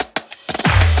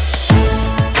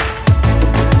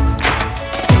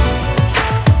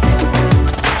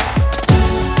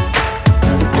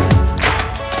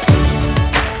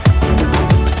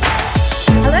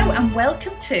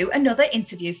to another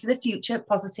interview for the Future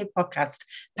Positive podcast,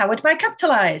 powered by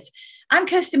Capitalise. I'm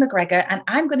Kirsty McGregor, and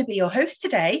I'm going to be your host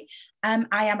today. I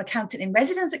am accountant in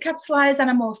residence at Capitalise, and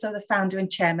I'm also the founder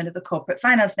and chairman of the Corporate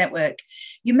Finance Network.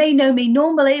 You may know me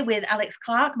normally with Alex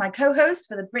Clark, my co-host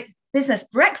for the Business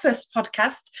Breakfast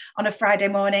podcast on a Friday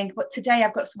morning, but today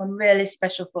I've got someone really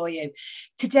special for you.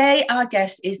 Today, our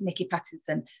guest is Nicky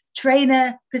Pattinson,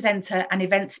 trainer, presenter, and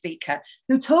event speaker,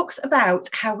 who talks about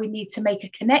how we need to make a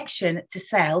connection to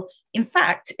sell, in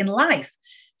fact, in life,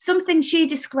 something she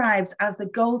describes as the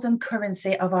golden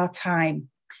currency of our time.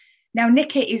 Now,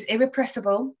 Nicky is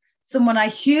irrepressible, someone I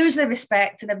hugely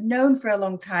respect and have known for a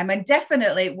long time, and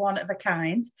definitely one of a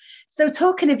kind. So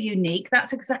talking of unique,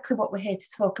 that's exactly what we're here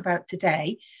to talk about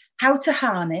today, how to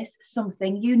harness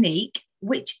something unique,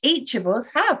 which each of us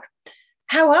have.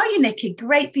 How are you, Nicky?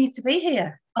 Great for you to be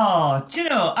here. Oh, do you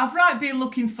know, I've right been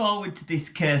looking forward to this,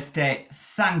 Kirsty.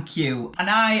 Thank you. And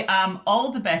I am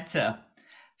all the better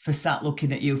for sat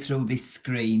looking at you through this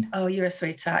screen. Oh, you're a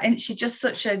sweetheart. Isn't she just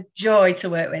such a joy to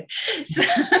work with?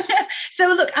 So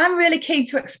look, I'm really keen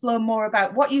to explore more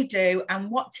about what you do and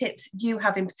what tips you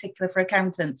have in particular for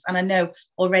accountants. And I know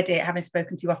already, having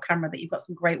spoken to you off camera, that you've got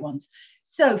some great ones.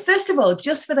 So first of all,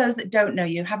 just for those that don't know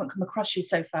you, haven't come across you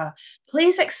so far,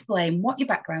 please explain what your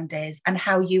background is and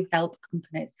how you help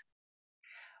companies.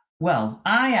 Well,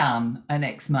 I am an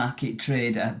ex-market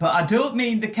trader, but I don't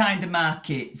mean the kind of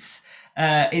markets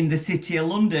in the city of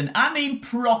London. I mean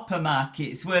proper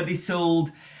markets where they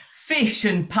sold fish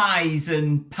and pies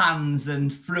and pans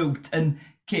and fruit and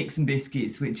cakes and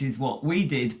biscuits, which is what we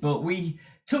did. But we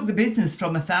took the business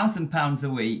from £1,000 a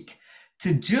week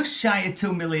to just shy of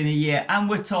 2 million a year. And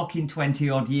we're talking 20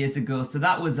 odd years ago. So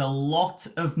that was a lot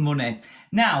of money.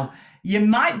 Now, you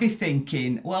might be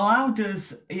thinking, well, how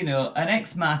does, an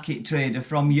ex-market trader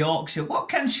from Yorkshire, what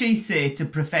can she say to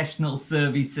professional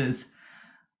services?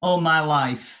 All my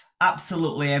life,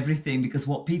 absolutely everything, because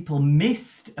what people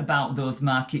missed about those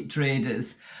market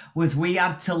traders was we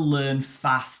had to learn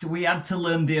fast. We had to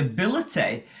learn the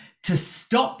ability to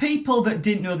stop people that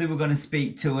didn't know they were going to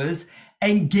speak to us,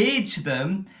 engage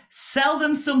them, sell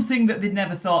them something that they'd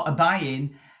never thought of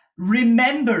buying,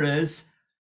 remember us,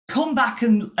 come back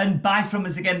and buy from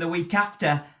us again the week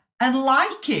after and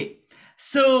like it.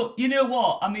 So, you know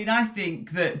what? I mean, I think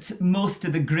that most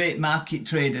of the great market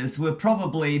traders were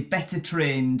probably better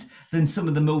trained than some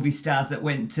of the movie stars that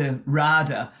went to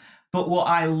RADA. But what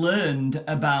I learned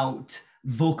about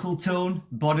vocal tone,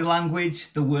 body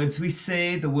language, the words we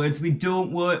say, the words we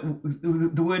don't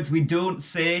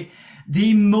say,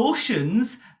 the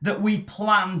emotions that we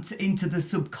plant into the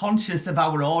subconscious of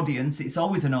our audience. It's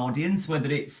always an audience,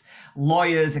 whether it's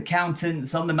lawyers,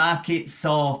 accountants, on the markets,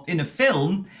 or in a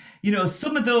film.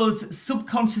 Some of those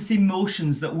subconscious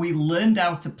emotions that we learned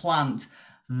how to plant,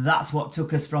 that's what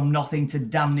took us from nothing to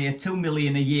damn near 2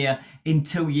 million a year in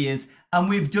 2 years. And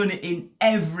we've done it in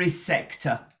every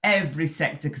sector,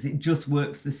 because it just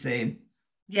works the same.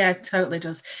 Yeah, it totally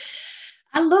does.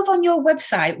 I love on your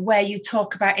website where you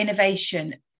talk about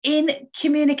innovation in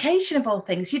communication of all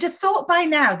things. You'd have thought by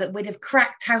now that we'd have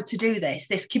cracked how to do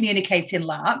this communicating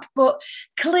lark, but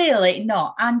clearly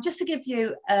not. And just to give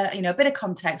you, a bit of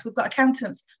context, we've got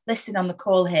accountants listening on the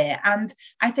call here, and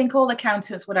I think all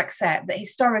accountants would accept that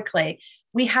historically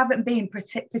we haven't been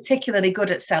particularly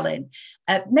good at selling,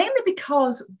 mainly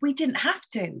because we didn't have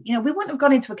to. We wouldn't have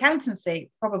gone into accountancy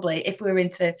probably if we were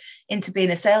into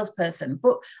being a salesperson.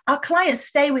 But our clients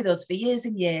stay with us for years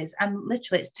and years, and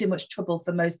literally it's too much trouble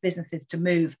for most businesses to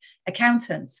move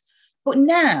accountants. But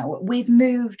now we've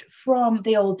moved from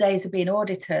the old days of being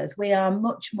auditors. We are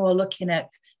much more looking at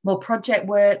more project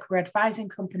work. We're advising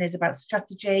companies about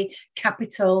strategy,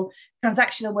 capital,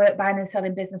 transactional work, buying and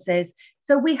selling businesses.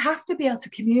 So we have to be able to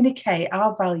communicate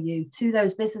our value to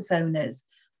those business owners,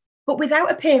 but without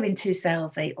appearing too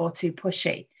salesy or too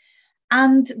pushy.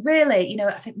 And really,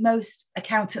 I think most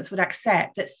accountants would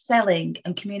accept that selling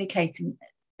and communicating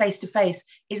face-to-face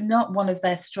is not one of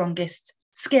their strongest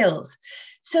skills.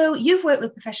 So you've worked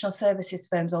with professional services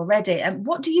firms already, and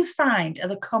what do you find are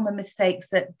the common mistakes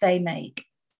that they make?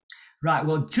 Right,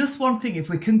 well, just one thing, if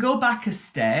we can go back a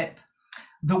step,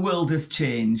 the world has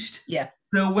changed. Yeah.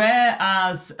 So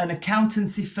whereas an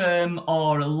accountancy firm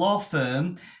or a law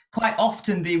firm, quite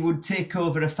often they would take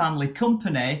over a family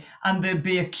company and there'd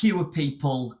be a queue of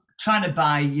people trying to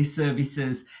buy your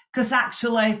services because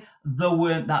actually there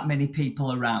weren't that many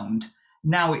people around.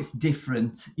 Now it's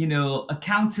different.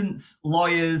 Accountants,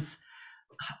 lawyers,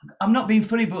 I'm not being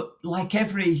funny, but like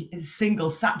every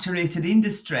single saturated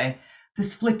industry,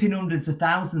 there's flipping hundreds of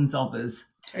thousands of us.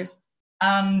 True.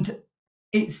 And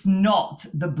it's not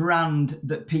the brand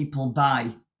that people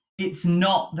buy. It's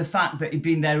not the fact that you've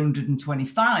been there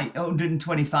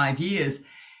 125 years.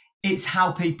 It's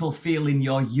how people feel in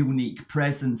your unique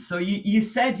presence. So you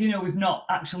said, we've not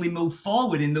actually moved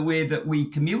forward in the way that we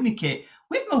communicate.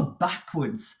 We've moved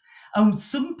backwards. And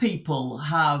some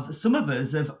of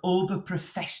us have over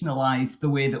professionalized the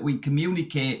way that we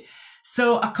communicate.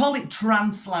 So I call it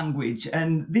trans language.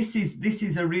 And this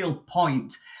is a real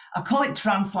point. I call it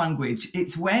trans language.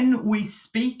 It's when we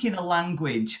speak in a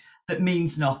language that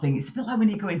means nothing. It's a bit like when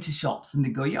you go into shops and they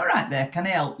go, "You're right there, can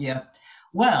I help you?"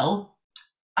 Well,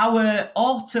 our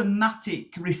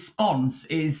automatic response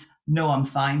is, "No, I'm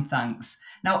fine, thanks."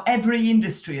 Now, every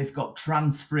industry has got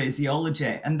trans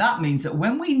phraseology, and that means that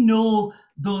when we know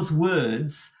those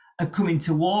words are coming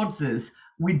towards us,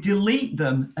 we delete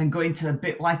them and go into a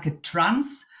bit like a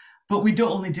trance. But we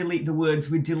don't only delete the words,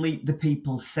 we delete the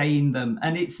people saying them.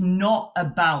 And it's not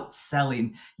about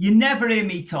selling. You never hear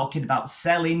me talking about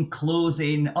selling,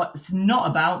 closing. It's not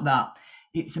about that.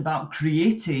 It's about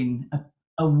creating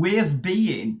a way of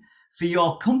being for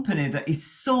your company that is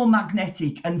so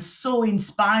magnetic and so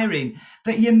inspiring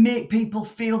that you make people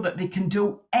feel that they can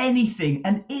do anything.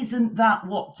 And isn't that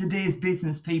what today's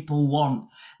business people want?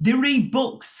 They read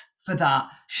books for that.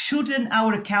 Shouldn't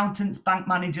our accountants, bank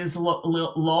managers,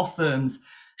 law firms,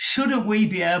 shouldn't we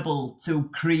be able to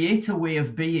create a way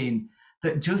of being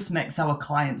that just makes our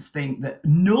clients think that,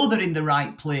 know they're in the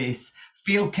right place,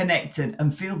 feel connected,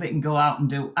 and feel they can go out and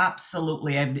do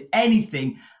absolutely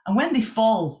anything. And when they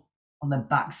fall on the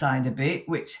backside a bit,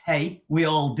 which, hey, we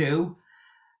all do,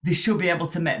 they should be able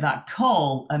to make that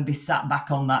call and be sat back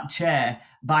on that chair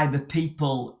by the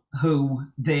people who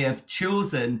they have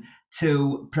chosen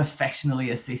to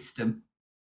professionally assist them.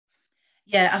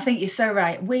 Yeah, I think you're so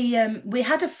right. We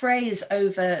had a phrase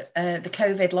over the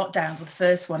COVID lockdowns, with the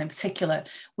first one in particular,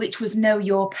 which was "know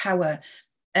your power."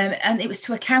 And it was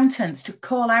to accountants to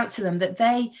call out to them that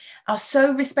they are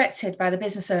so respected by the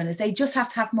business owners. They just have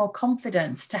to have more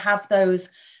confidence to have those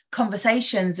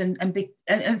conversations and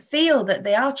feel that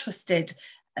they are trusted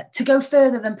to go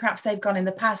further than perhaps they've gone in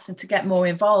the past, and to get more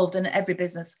involved. And every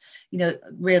business,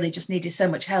 really just needed so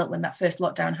much help when that first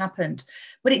lockdown happened.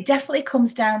 But it definitely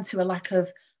comes down to a lack of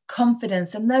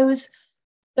confidence. And those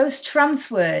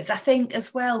trans words, I think,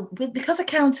 as well, because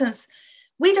accountants,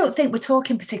 we don't think we're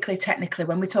talking particularly technically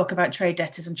when we talk about trade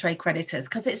debtors and trade creditors,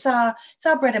 because it's our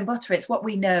bread and butter. It's what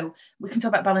we know. We can talk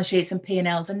about balance sheets and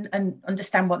P&Ls and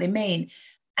understand what they mean.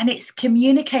 And it's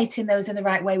communicating those in the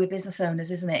right way with business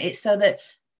owners, isn't it? It's so that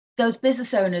those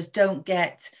business owners don't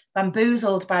get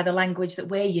bamboozled by the language that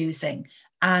we're using,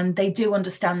 and they do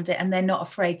understand it, and they're not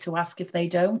afraid to ask if they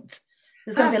don't.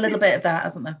 There's going to be a little bit of that,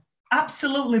 hasn't there?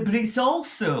 Absolutely, but it's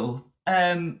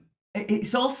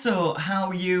also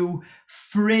how you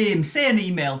frame, say, an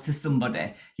email to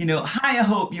somebody. "Hi, I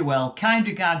hope you're well. Kind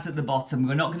regards" at the bottom.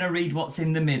 We're not going to read what's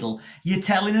in the middle. You're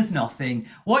telling us nothing.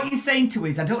 What you're saying to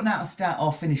us, I don't know how to start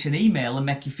or finish an email and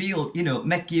make you feel,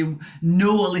 make you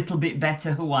know a little bit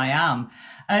better who I am.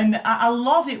 And I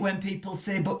love it when people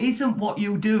say, "But isn't what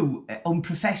you do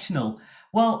unprofessional?"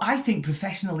 Well, I think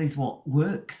professional is what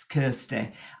works,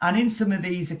 Kirsty. And in some of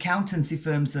these accountancy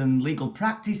firms and legal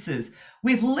practices,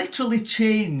 we've literally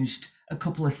changed a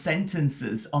couple of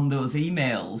sentences on those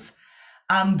emails.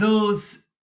 And those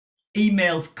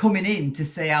emails coming in to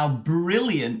say how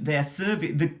brilliant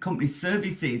the company's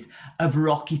services have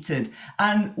rocketed.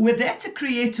 And we're there to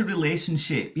create a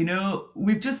relationship.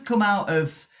 We've just come out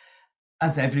of,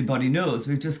 as everybody knows,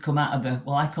 we've just come out of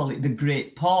I call it the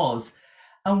great pause.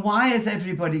 And why has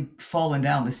everybody fallen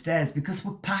down the stairs? Because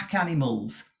we're pack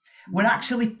animals. We're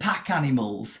actually pack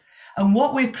animals. And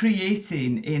what we're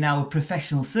creating in our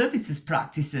professional services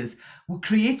practices, we're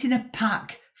creating a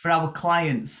pack for our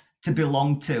clients to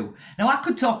belong to. Now, I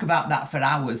could talk about that for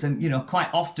hours, and quite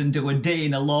often do a day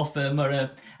in a law firm or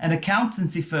an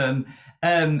accountancy firm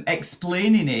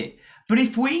explaining it. But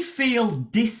if we feel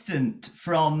distant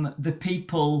from the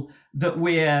people that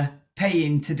we're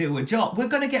paying to do a job, we're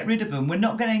going to get rid of them. We're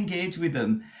not going to engage with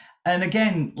them. And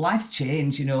again, life's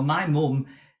changed.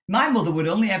 My mother would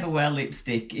only ever wear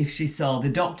lipstick if she saw the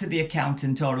doctor, the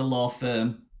accountant, or a law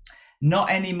firm.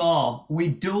 Not anymore. We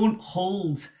don't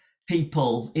hold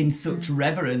people in such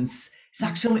reverence. It's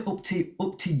actually up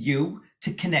to you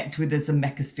to connect with us and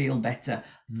make us feel better.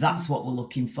 That's what we're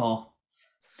looking for.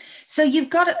 So you've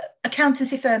got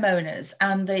accountancy firm owners,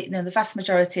 and the vast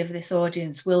majority of this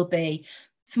audience will be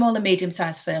small and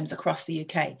medium-sized firms across the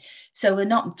UK. So we're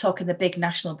not talking the big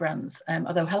national brands,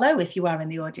 although hello, if you are in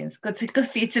the audience, good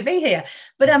for you to be here.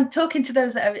 But I'm talking to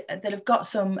those that have got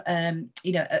some,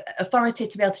 authority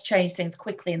to be able to change things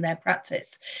quickly in their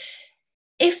practice.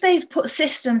 if they've put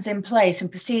systems in place and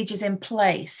procedures in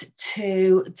place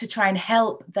to try and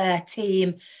help their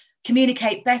team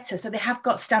communicate better, so they have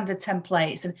got standard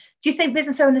templates, and do you think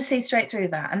business owners see straight through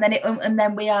that, and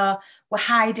then we're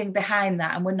hiding behind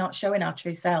that and we're not showing our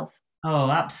true self?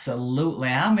 Oh, absolutely.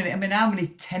 How many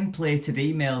templated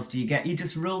emails do you get? You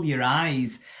just roll your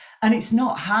eyes, and it's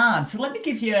not hard. So let me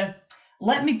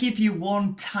give you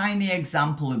one tiny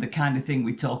example of the kind of thing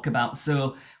we talk about.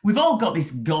 So we've all got this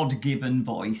God-given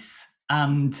voice,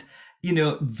 and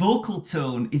vocal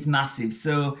tone is massive.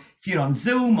 So if you're on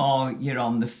Zoom or you're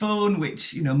on the phone,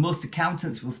 which most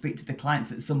accountants will speak to the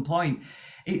clients at some point,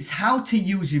 it's how to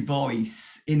use your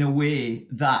voice in a way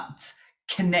that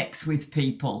connects with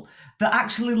people, that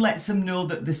actually lets them know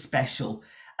that they're special.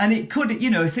 And it could,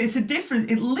 it's a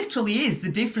difference. It literally is the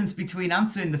difference between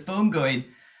answering the phone going,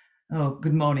 "Oh,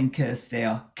 good morning, Kirsty,"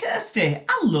 or "Kirsty,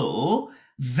 hello."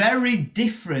 Very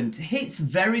different, hits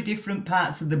very different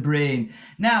parts of the brain.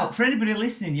 Now, for anybody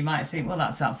listening, you might think, well,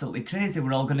 that's absolutely crazy.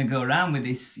 We're all going to go around with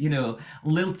this,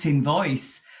 lilting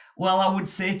voice. Well, I would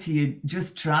say to you,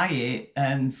 just try it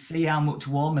and see how much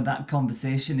warmer that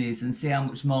conversation is, and see how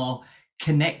much more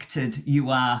connected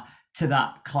you are to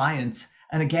that client.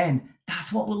 And again,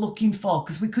 that's what we're looking for,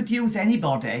 because we could use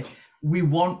anybody. We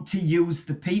want to use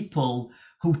the people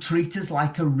who treat us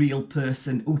like a real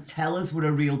person, who tell us we're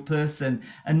a real person,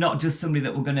 and not just somebody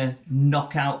that we're going to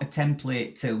knock out a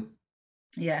template to.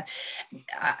 Yeah,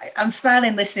 I'm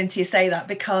smiling listening to you say that,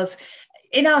 because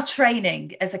in our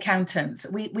training as accountants,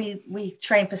 we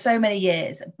train for so many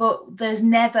years, but there's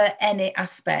never any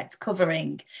aspect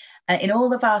covering in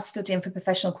all of our studying for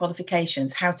professional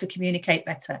qualifications how to communicate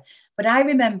better. But I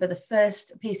remember the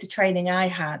first piece of training I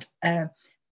had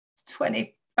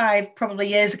 25 probably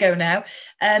years ago now,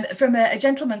 from a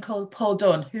gentleman called Paul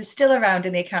Dunn, who's still around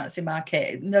in the accountancy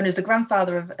market, known as the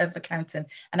grandfather of accounting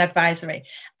and advisory.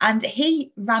 And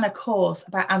he ran a course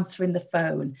about answering the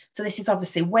phone. So this is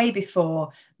obviously way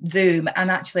before Zoom,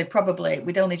 and actually probably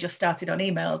we'd only just started on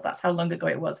emails. That's how long ago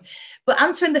it was. But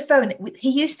answering the phone, he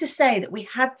used to say that we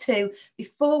had to,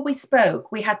 before we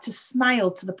spoke, we had to smile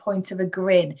to the point of a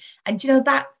grin. And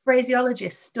that phraseology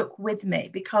stuck with me,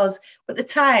 because at the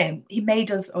time he made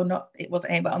us, or not, it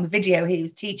wasn't him, but on the video he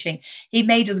was teaching, he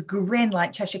made us grin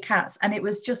like Cheshire Cats, and it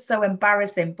was just so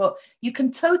embarrassing. But you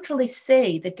can totally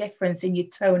see the difference in your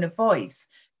tone of voice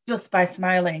just by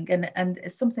smiling, and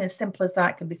something as simple as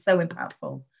that can be so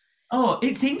impactful. Oh,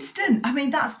 it's instant. I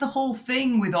mean, that's the whole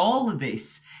thing with all of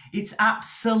this. It's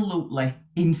absolutely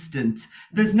instant.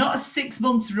 There's not a 6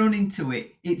 months run into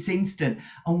it. It's instant.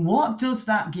 And what does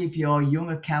that give your young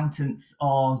accountants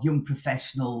or young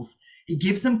professionals? It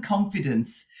gives them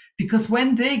confidence, because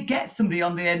when they get somebody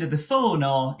on the end of the phone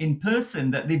or in person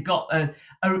that they've got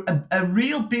a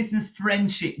real business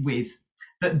friendship with,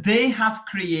 that they have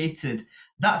created,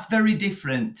 that's very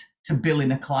different to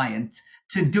billing a client,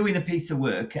 to doing a piece of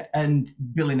work and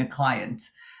billing a client.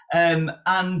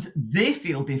 And they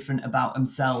feel different about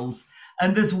themselves.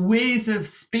 And there's ways of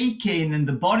speaking and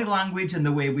the body language and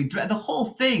the way we dress, the whole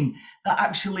thing, that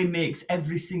actually makes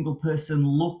every single person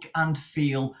look and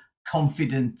feel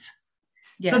confident.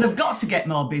 Yeah. So they've got to get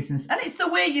more business. And it's the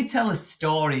way you tell a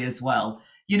story as well.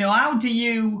 How do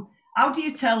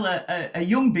you tell a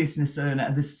young business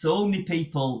owner? There's so many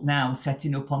people now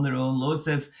setting up on their own, loads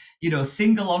of,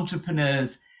 single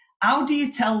entrepreneurs. How do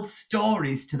you tell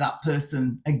stories to that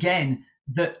person, again,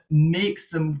 that makes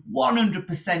them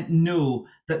 100% know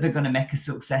that they're going to make a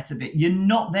success of it? You're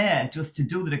not there just to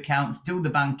do the accounts, do the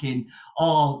banking,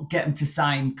 or get them to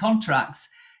sign contracts.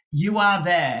 You are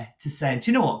there to say,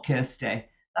 "Do you know what, Kirsty?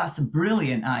 That's a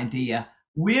brilliant idea.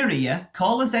 We're here.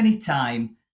 Call us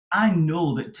anytime. I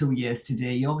know that 2 years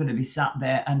today, you're going to be sat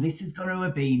there and this is going to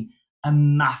have been a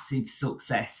massive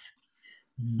success."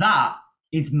 That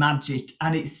is magic,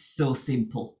 and it's so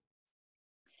simple.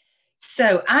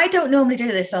 So I don't normally do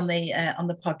this on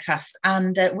the podcast,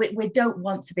 and we don't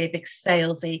want to be a big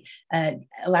salesy,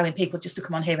 allowing people just to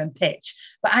come on here and pitch.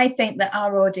 But I think that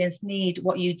our audience need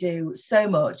what you do so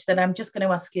much that I'm just going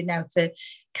to ask you now to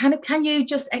can you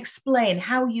just explain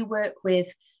how you work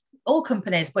with all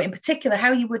companies, but in particular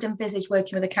how you would envisage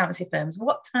working with accountancy firms?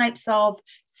 What types of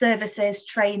services,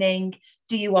 training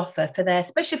do you offer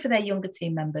especially for their younger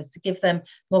team members, to give them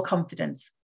more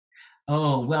confidence?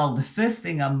 Oh, well, the first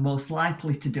thing I'm most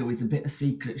likely to do is a bit of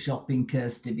secret shopping,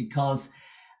 Kirsty, because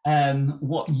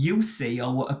what you see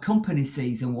or what a company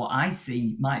sees and what I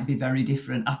see might be very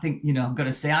different. I think, I'm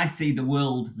going to say I see the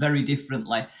world very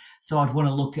differently. So I'd want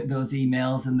to look at those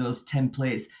emails and those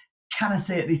templates. Can I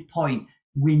say at this point,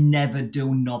 we never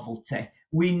do novelty.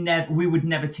 we would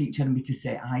never teach anybody to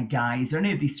say "hi guys" or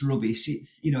any of this rubbish.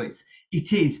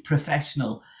 It is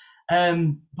professional.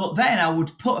 But then I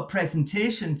would put a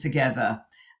presentation together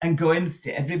and go and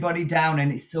sit everybody down,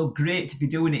 and it's so great to be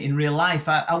doing it in real life.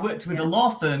 I worked with a law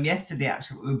firm yesterday,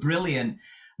 actually. It was brilliant.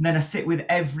 And then I sit with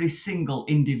every single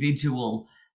individual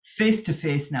face to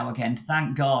face now again,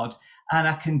 thank God. And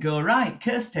I can go, right,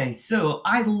 Kirsty. So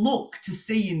I look to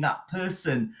see in that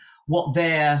person what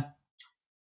their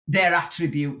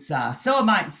attributes are. So I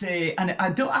might say, and I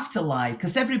don't have to lie,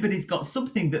 because everybody's got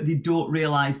something that they don't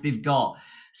realise they've got.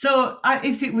 So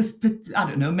if it was, I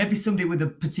don't know, maybe somebody with a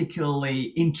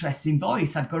particularly interesting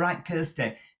voice, I'd go, right,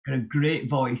 Kirsty, got a great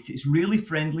voice. It's really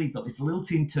friendly, got this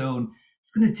lilting tone. It's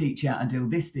going to teach you how to do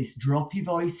this, drop your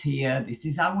voice here. This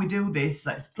is how we do this.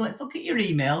 Let's look at your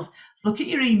emails. Let's look at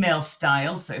your email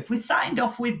style. So if we signed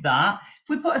off with that, if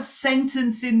we put a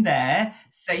sentence in there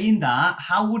saying that,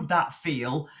 how would that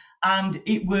feel? And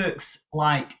it works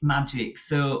like magic.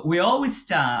 So we always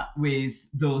start with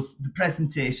the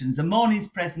presentations, a morning's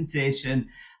presentation,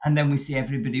 and then we see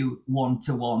everybody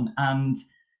one-to-one. And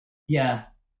yeah,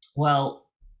 well,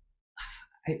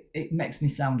 it makes me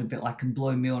sound a bit like I'm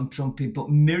blowing my own trumpet, but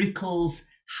miracles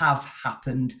have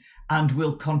happened and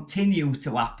will continue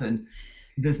to happen.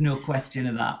 There's no question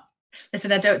of that.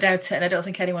 Listen, I don't doubt it, and I don't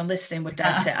think anyone listening would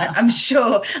doubt it. I'm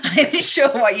sure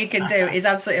what you can do is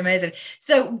absolutely amazing.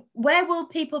 So where will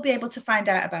people be able to find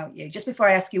out about you? Just before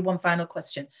I ask you one final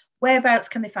question, whereabouts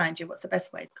can they find you? What's the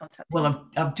best way to contact you? Well,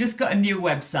 I've just got a new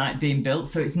website being built.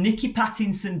 So it's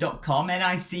nickypattinson.com,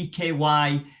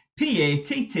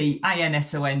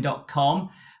 NICKYPATTINSON.com.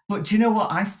 But do you know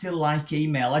what? I still like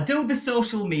email. I do the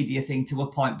social media thing to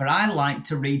a point, but I like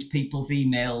to read people's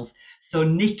emails. So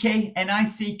Nicky,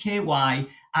 NICKY,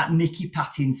 at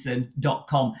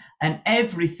nickypattinson.com. And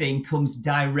everything comes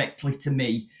directly to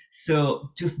me.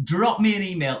 So just drop me an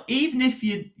email. Even if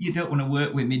you don't want to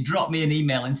work with me, drop me an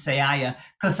email and say hiya,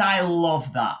 because I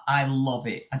love that. I love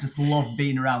it. I just love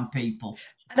being around people.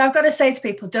 And I've got to say to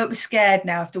people, don't be scared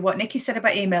now after what Nicky said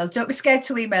about emails. Don't be scared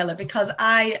to email her, because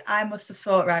I must have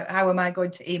thought, right, how am I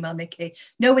going to email Nicky,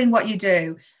 knowing what you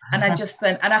do? And I just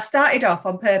went, and I started off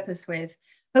on purpose with,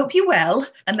 hope you're well.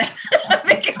 And then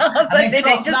because I did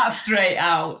it, that straight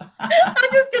out. I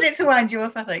just did it to wind you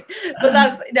up, I think. But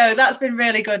that's been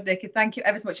really good, Nicky. Thank you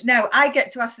ever so much. Now I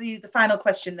get to ask you the final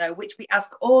question, though, which we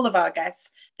ask all of our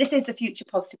guests. This is the Future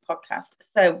Positive podcast.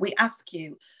 So we ask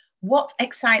you, what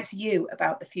excites you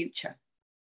about the future?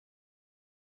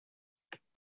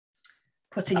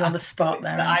 Putting you on the spot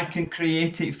there. I can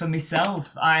create it for myself.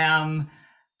 I am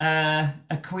a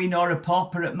queen or a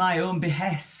pauper at my own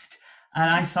behest. And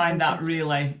I find that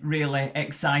really, really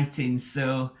exciting.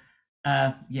 So,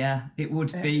 it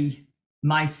would be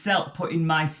putting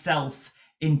myself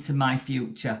into my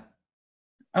future.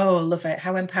 Oh, love it.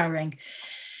 How empowering.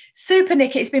 Super,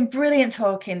 Nicky. It's been brilliant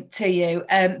talking to you.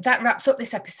 That wraps up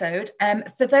this episode.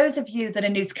 For those of you that are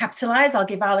new to Capitalise, I'll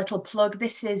give our little plug.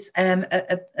 This is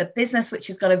a business which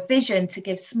has got a vision to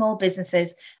give small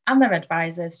businesses and their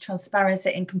advisors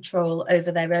transparency and control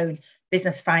over their own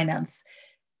business finance.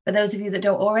 For those of you that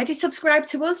don't already subscribe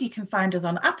to us, you can find us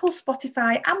on Apple,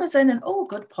 Spotify, Amazon, and all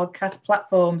good podcast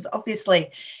platforms,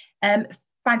 obviously.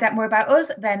 Find out more about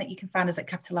us, then you can find us at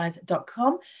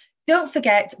capitalise.com. Don't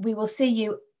forget, we will see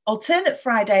you alternate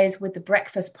Fridays with the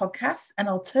Breakfast podcast and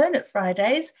alternate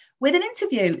Fridays with an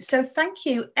interview. So thank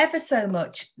you ever so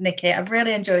much, Nicky. I've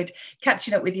really enjoyed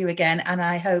catching up with you again, and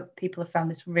I hope people have found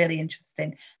this really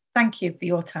interesting. Thank you for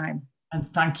your time.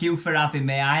 And thank you for having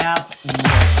me. I have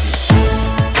loved it.